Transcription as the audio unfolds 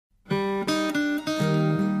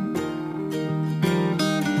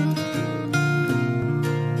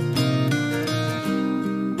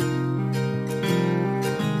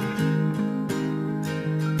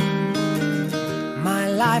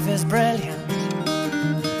life is brilliant.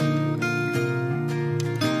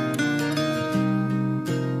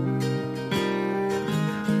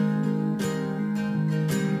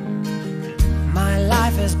 My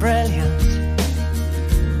life is brilliant.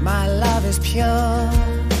 My love is pure.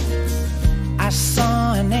 I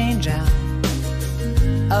saw an angel,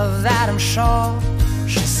 of that I'm sure.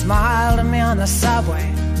 She smiled at me on the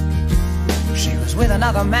subway. She was with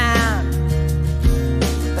another man,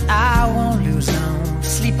 but I won't lose no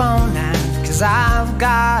sleep on that, 'cause I've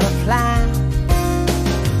got a plan.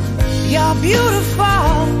 You're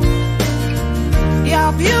beautiful.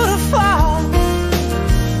 You're beautiful.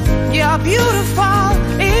 You're beautiful.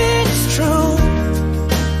 It's true.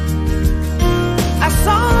 I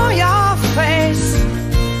saw your face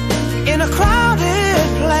in a crowded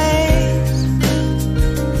place,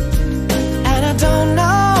 and I don't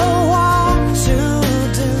know what to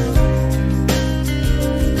do,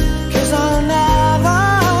 'cause I'll never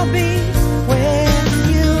be with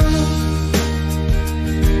you.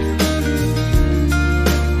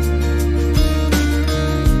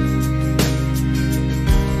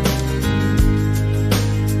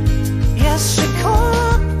 Yes, she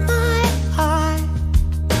caught my eye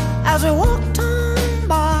as we walked on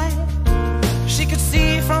by. She could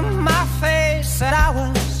see from my face that I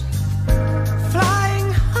was flying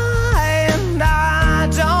high, and I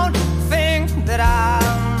don't think that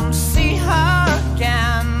I'll see her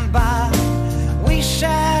again, but we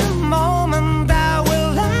shared a moment that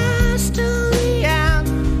will last till the end.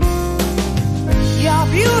 You're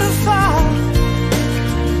beautiful.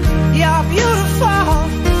 You're beautiful.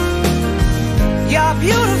 You're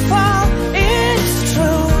beautiful. It's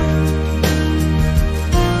true.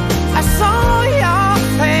 I saw your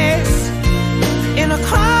face in a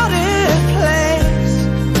crowded place,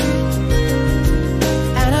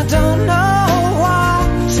 and I don't know what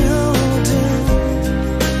to do,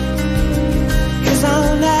 'cause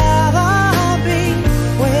I'll never be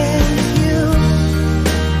with you.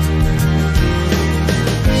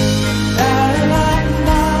 La la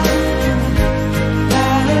la, la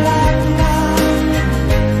la la,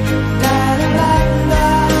 la la la la.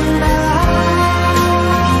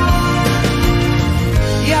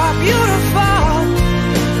 You're beautiful.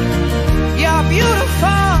 You're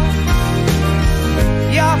beautiful.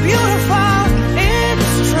 You're beautiful.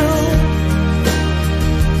 It's true.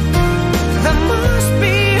 There must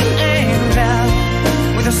be an angel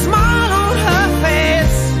with a smile on her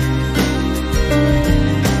face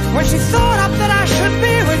when she thought up that I should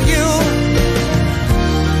be with you.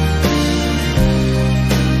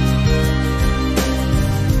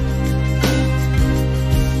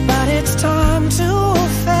 But it's time to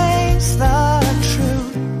face the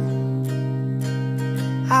truth.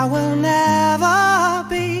 I will never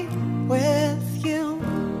be with you.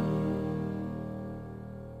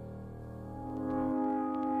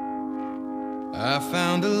 I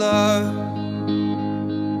found a love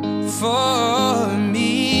for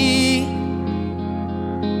me.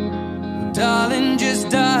 Darling, just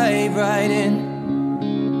dive right in,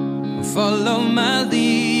 follow my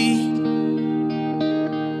lead.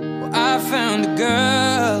 Well, I found a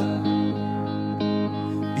girl,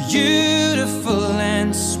 beautiful and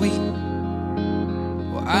sweet.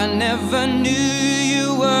 Well, I never knew you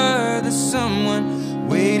were the someone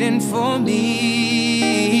waiting for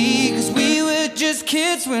me, 'cause we were just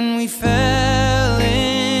kids when we fell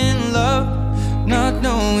in love, not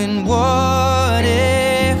knowing what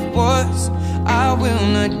it was. I will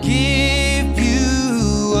not give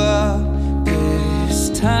you up this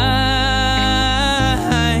time.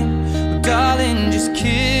 Darling, just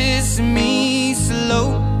kiss me slow.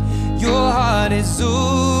 Your heart is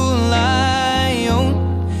all I own,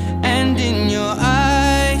 and in your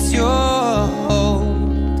eyes you're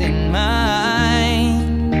holding mine.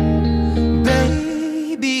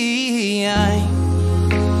 Baby, I'm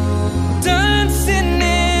dancing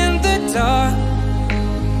in the dark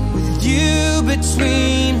with you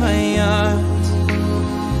between my arms,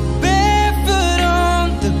 barefoot on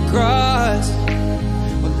the grass.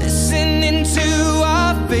 We're listening to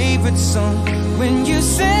our favorite song. When you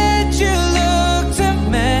said you looked a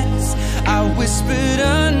mess, I whispered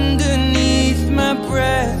underneath my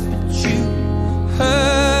breath, but you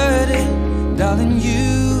heard it. Darling, you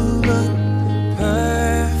look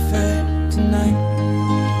perfect tonight.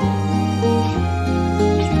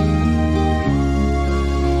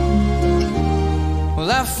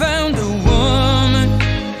 Well, I found a woman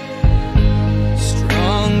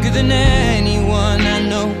stronger than anyone I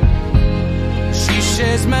know. She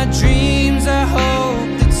shares my dreams. I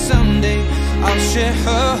hope that someday I'll share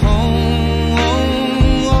her home.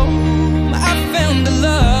 I found a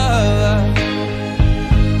love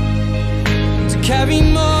carry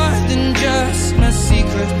more than just my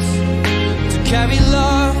secrets, to carry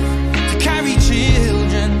love, to carry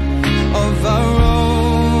children of our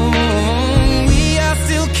own. We are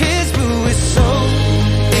still kids, but we're so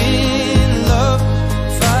in love,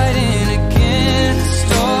 fighting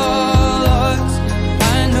against all odds.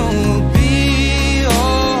 I know we'll be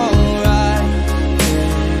alright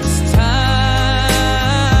this time.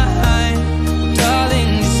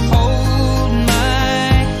 Darling, just hold my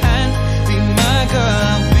hand, be my girl,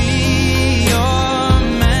 I'll be your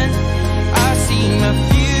man. I see my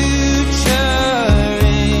future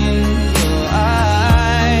in your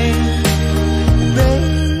eyes.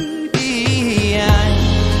 Baby, I'm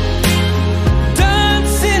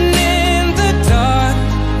dancing in the dark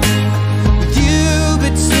with you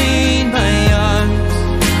between my arms,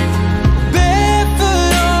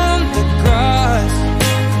 barefoot on the grass,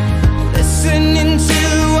 listening to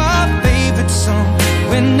our favorite song.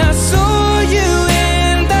 When I saw you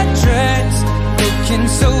in that dress, looking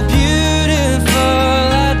so beautiful,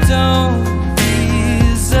 I don't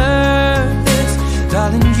deserve this.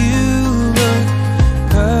 Darling, you look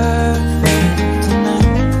perfect tonight.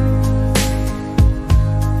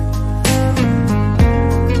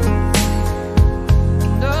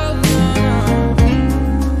 No, no,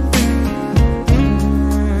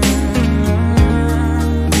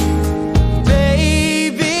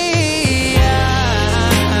 baby,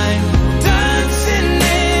 I'm dancing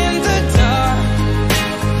in the dark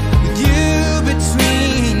with you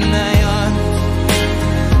between my arms,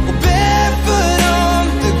 or barefoot on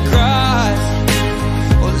the grass,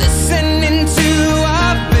 or listening to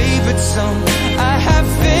our favorite song. I have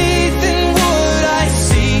faith in what I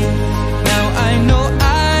see. Now I know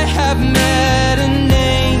I have met an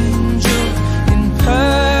angel in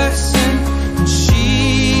person, and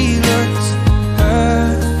she looks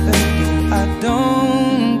perfect. I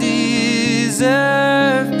don't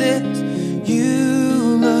deserve this.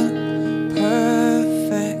 You look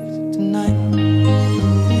perfect tonight.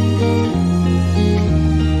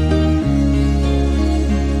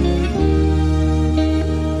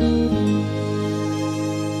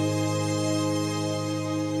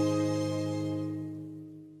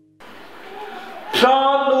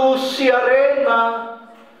 Trano sy arena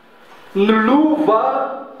nylova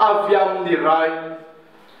avy amin'ny ray,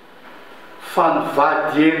 fa ny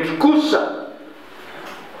vady endry kosa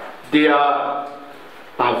dia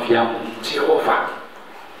avy amin'ny Jehova.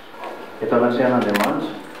 Eto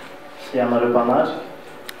anatrehan'Andriamanitra sy anareo mpanatry,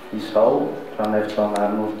 izao raha nahevitra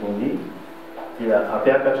Mariage Donny dia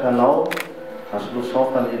ampiakatra anao asolosan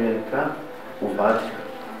fanirelika ho vady.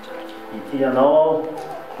 Ity anao aho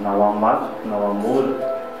na ho amin'ny maty na ho amin'ny mola,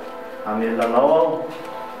 amelanao aho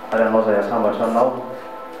ary anao izay asambatra anao,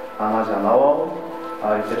 anazy anao aho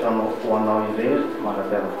ary hipetrano ho anao irery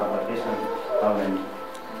mandrapiava fahafatesany. Amen.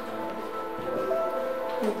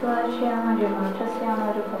 Eto anatrehan'Andriamanitra sy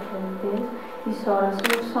anareo mpavolombelo, izao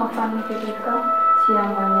rasolosan fanirelika dia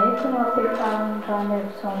manaiky no ampiakarany raha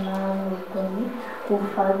nahevitra Mariage Donny ho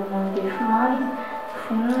vady nandefy-maly.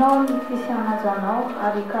 Voninao ny fisy anazanao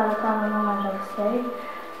ary karakaranao mandrakizay.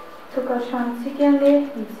 Tokantranontsika ane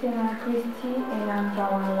hitsenan'i Kristy eny amin'ny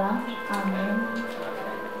rahona lanitra. Amen.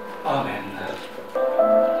 Amen.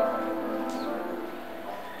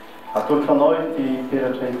 Atolotra anao ity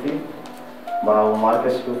peratra ity mba ho marika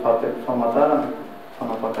sy ho famantarana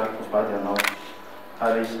fanapakako vady anao,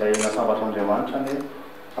 ary izay nasambatra Andriamanitra ane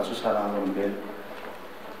asosarana olombelo.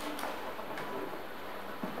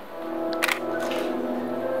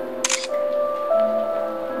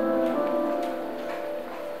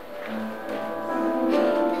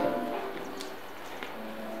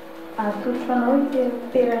 Atolotranao ity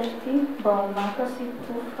peratra ity mba ho maka sy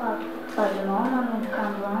ho vadinao manomboka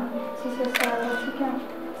androany, tsisy asaratsika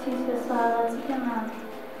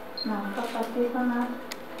na fahafatesana.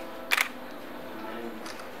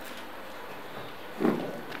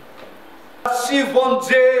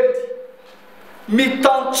 Sivonjely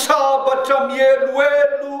mitantsabatra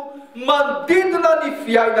mieloelo manodidina ny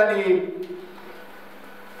fiainany,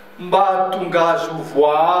 mba tonga azo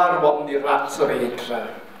voaro amin'ny ratsy rehetra.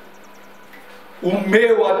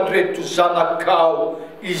 Omeo an'ireto zanakao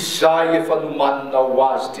izay efa nomanina ho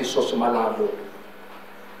azy Jesosy malalo.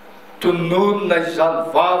 Tononona izany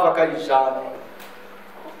vavaka izany,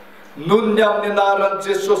 nonony amin'ny anaran'i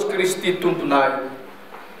Jesosy Kristy tomponay,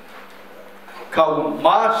 ka ho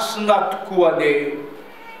masina tokoa ane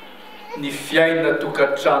ny fiaina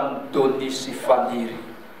tokantrano Donny sy Faniry,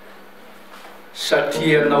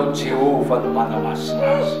 satria anao Jehova no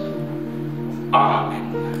manamasina azy. Amen.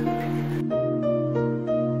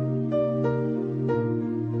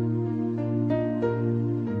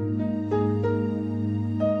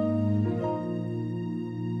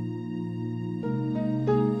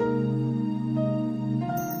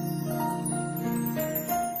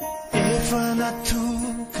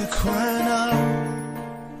 natoka koanao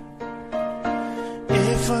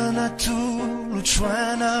efa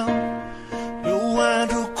natolotroanao eo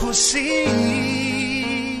andro kosisy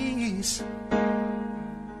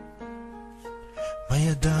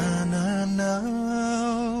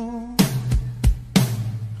mayadananao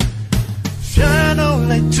fianao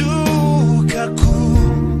lay tokako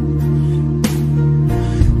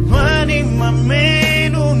mani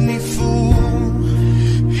mameno ny fo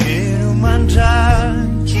hero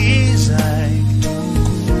mandraky izay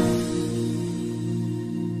toko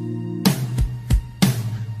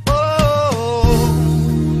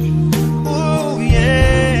oh yeah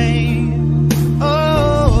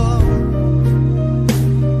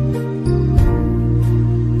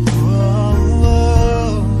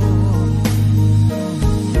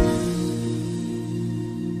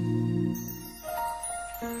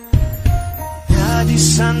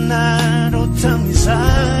Sanaro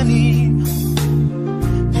tamizani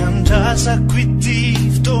Yandrasa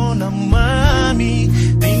kwitifto na mami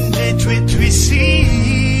Dinge twitwisik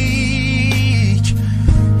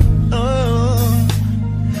Oh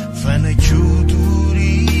Fana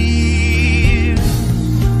kuduri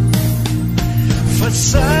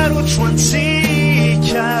Fasaro chwansi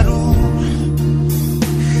charu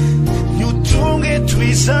Nyutunge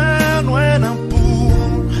twisa